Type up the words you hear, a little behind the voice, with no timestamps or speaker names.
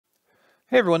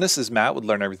Hey everyone, this is Matt with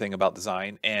Learn Everything About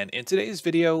Design, and in today's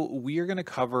video, we are going to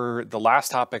cover the last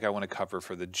topic I want to cover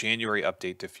for the January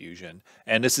update to Fusion,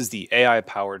 and this is the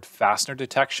AI-powered fastener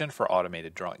detection for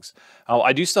automated drawings.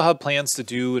 I do still have plans to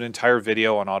do an entire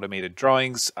video on automated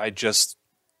drawings. I just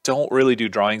don't really do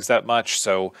drawings that much,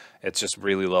 so it's just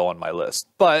really low on my list.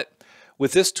 But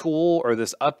with this tool or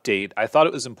this update, I thought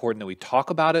it was important that we talk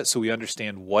about it so we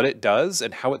understand what it does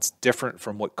and how it's different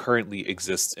from what currently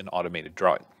exists in automated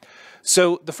drawing.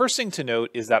 So the first thing to note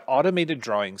is that automated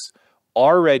drawings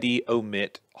already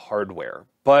omit hardware,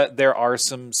 but there are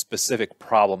some specific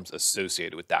problems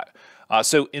associated with that.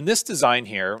 So in this design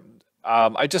here,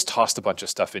 I just tossed a bunch of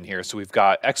stuff in here. So we've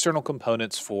got external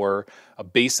components for a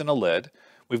base and a lid.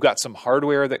 We've got some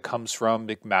hardware that comes from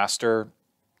McMaster,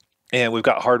 and we've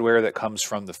got hardware that comes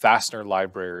from the Fastener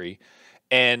library.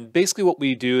 And basically what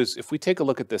we do is if we take a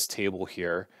look at this table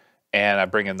here, and I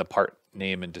bring in the part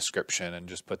name and description and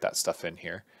just put that stuff in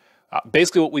here.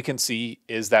 Basically what we can see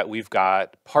is that we've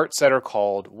got parts that are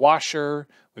called washer.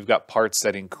 We've got parts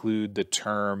that include the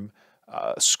term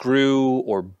screw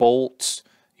or bolt.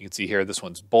 You can see here, this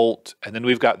one's bolt. And then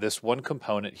we've got this one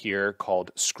component here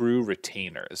called screw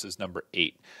retainer. This is number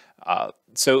 8.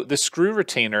 So the screw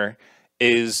retainer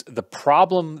is the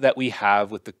problem that we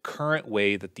have with the current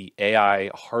way that the AI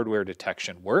hardware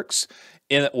detection works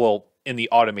in the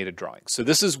automated drawing. So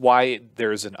this is why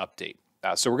there's an update.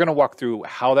 So we're going to walk through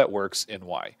how that works and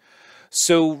why.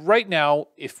 So right now,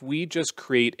 if we just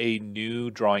create a new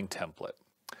drawing template,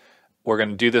 we're going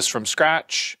to do this from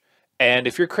scratch. And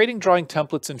if you're creating drawing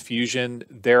templates in Fusion,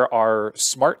 there are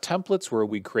smart templates where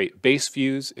we create base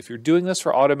views. If you're doing this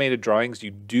for automated drawings,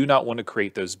 you do not want to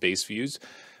create those base views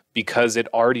because it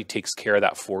already takes care of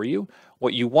that for you.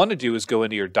 What you want to do is go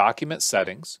into your document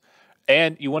settings,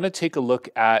 and you want to take a look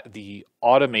at the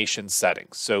automation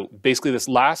settings. So basically this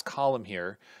last column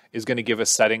here is going to give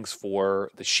us settings for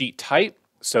the sheet type.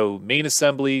 So main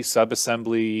assembly,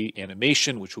 sub-assembly,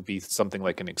 animation, which will be something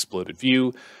like an exploded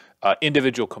view,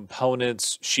 individual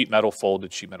components, sheet metal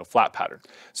folded, sheet metal flat pattern.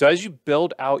 So as you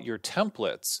build out your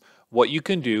templates, what you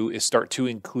can do is start to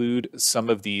include some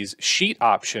of these sheet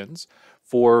options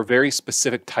for very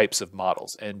specific types of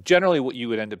models. And generally what you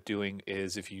would end up doing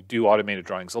is if you do automated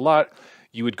drawings a lot,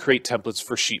 you would create templates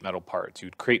for sheet metal parts. You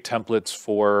would create templates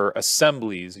for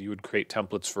assemblies. You would create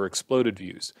templates for exploded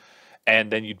views.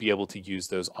 And then you'd be able to use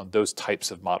those on those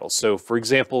types of models. So for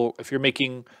example, if you're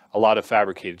making a lot of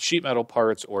fabricated sheet metal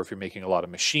parts, or if you're making a lot of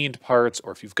machined parts,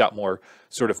 or if you've got more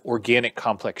sort of organic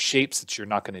complex shapes that you're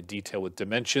not going to detail with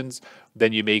dimensions,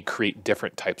 then you may create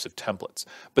different types of templates.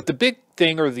 But the big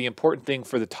thing, or the important thing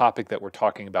for the topic that we're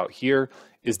talking about here,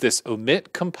 is this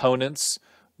omit components,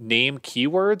 name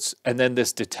keywords, and then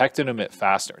this detect and omit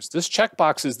fasteners. This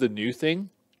checkbox is the new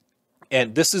thing,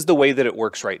 and this is the way that it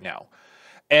works right now.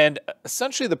 And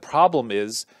essentially the problem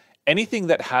is anything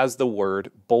that has the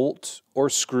word bolt or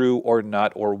screw or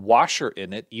nut or washer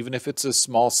in it, even if it's a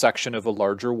small section of a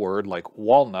larger word like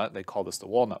walnut, they call this the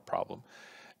walnut problem,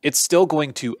 it's still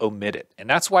going to omit it. And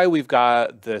that's why we've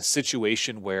got the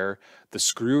situation where the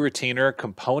screw retainer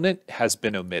component has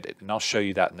been omitted. And I'll show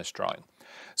you that in this drawing.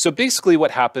 So basically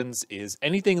what happens is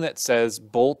anything that says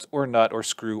bolt or nut or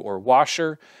screw or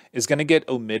washer is going to get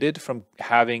omitted from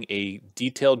having a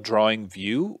detailed drawing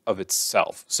view of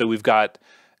itself. So we've got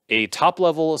a top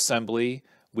level assembly,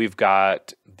 we've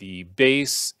got the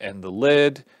base and the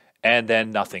lid, and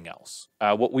then nothing else.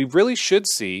 What we really should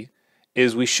see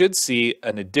is we should see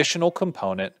an additional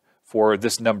component for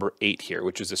this number 8 here,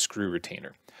 which is a screw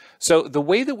retainer. So the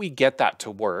way that we get that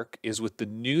to work is with the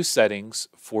new settings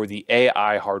for the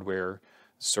AI hardware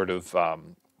sort of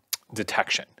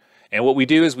detection. And what we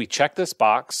do is we check this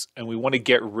box and we want to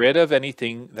get rid of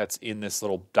anything that's in this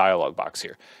little dialog box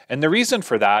here. And the reason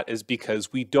for that is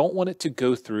because we don't want it to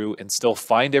go through and still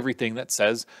find everything that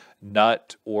says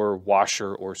nut or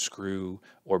washer or screw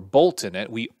or bolt in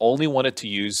it. We only want it to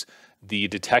use the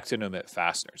detect and omit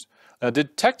fasteners. Now,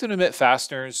 detect and omit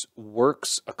fasteners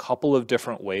works a couple of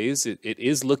different ways. It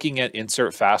is looking at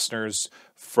insert fasteners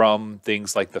from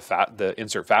things like the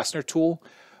insert fastener tool,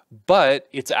 but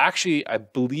it's actually, I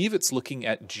believe it's looking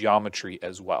at geometry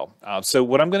as well. So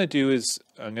what I'm going to do is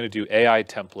I'm going to do AI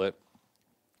template.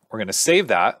 We're going to save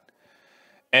that.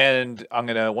 And I'm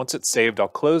going to, once it's saved, I'll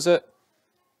close it.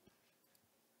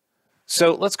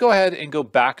 So let's go ahead and go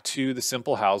back to the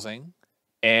simple housing.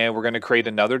 And we're going to create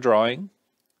another drawing.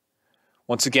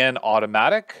 Once again,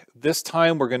 automatic. This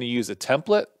time we're going to use a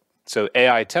template. So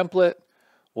AI template,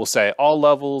 we'll say all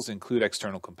levels include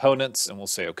external components, and we'll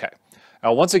say okay.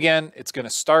 Now, once again, it's going to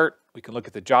start. We can look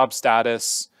at the job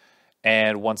status.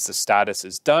 And once the status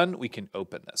is done, we can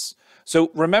open this. So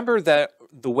remember that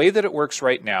the way that it works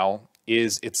right now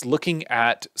is it's looking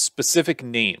at specific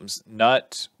names,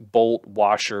 nut, bolt,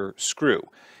 washer, screw,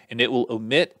 and it will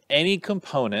omit any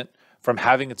component from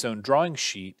having its own drawing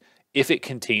sheet if it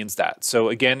contains that. So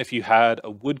again, if you had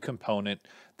a wood component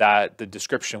that the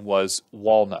description was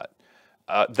walnut,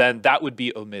 then that would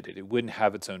be omitted. It wouldn't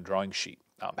have its own drawing sheet.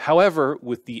 However,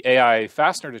 with the AI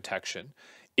fastener detection,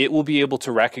 it will be able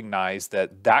to recognize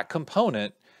that that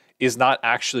component is not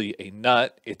actually a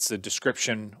nut, it's a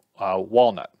description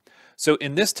walnut. So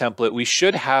in this template, we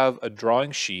should have a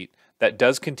drawing sheet that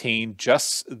does contain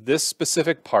just this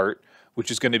specific part, which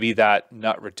is going to be that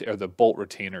nut or the bolt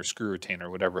retainer, screw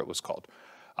retainer, whatever it was called.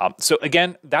 So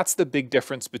again, that's the big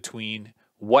difference between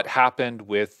what happened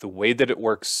with the way that it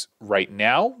works right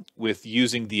now with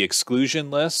using the exclusion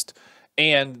list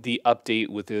and the update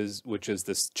which is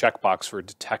this checkbox for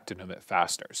detect and omit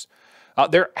fasteners.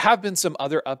 There have been some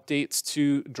other updates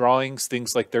to drawings,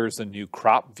 things like there's a new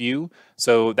crop view.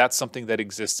 So that's something that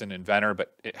exists in Inventor,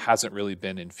 but it hasn't really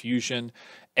been in Fusion.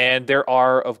 And there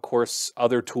are, of course,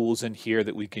 other tools in here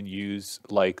that we can use,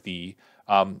 like the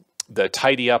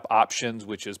tidy up options,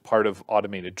 which is part of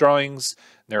automated drawings.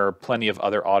 There are plenty of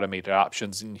other automated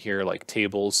options in here, like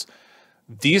tables.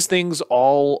 These things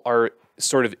all are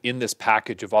sort of in this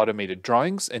package of automated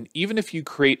drawings. And even if you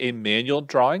create a manual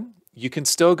drawing, you can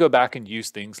still go back and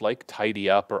use things like tidy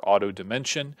up or auto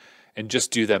dimension and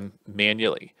just do them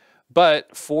manually.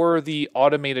 But for the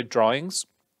automated drawings,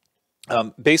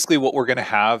 basically what we're going to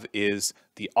have is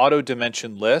the auto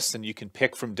dimension list, and you can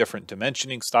pick from different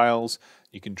dimensioning styles.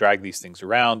 You can drag these things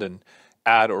around and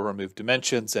add or remove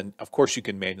dimensions. And of course you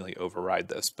can manually override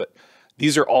this, but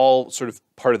these are all sort of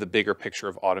part of the bigger picture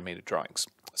of automated drawings.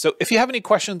 So if you have any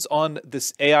questions on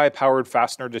this AI-powered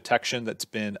fastener detection that's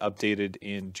been updated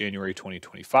in January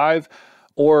 2025,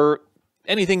 or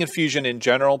anything in Fusion in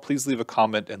general, please leave a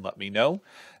comment and let me know.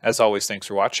 As always, thanks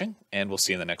for watching, and we'll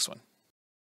see you in the next one.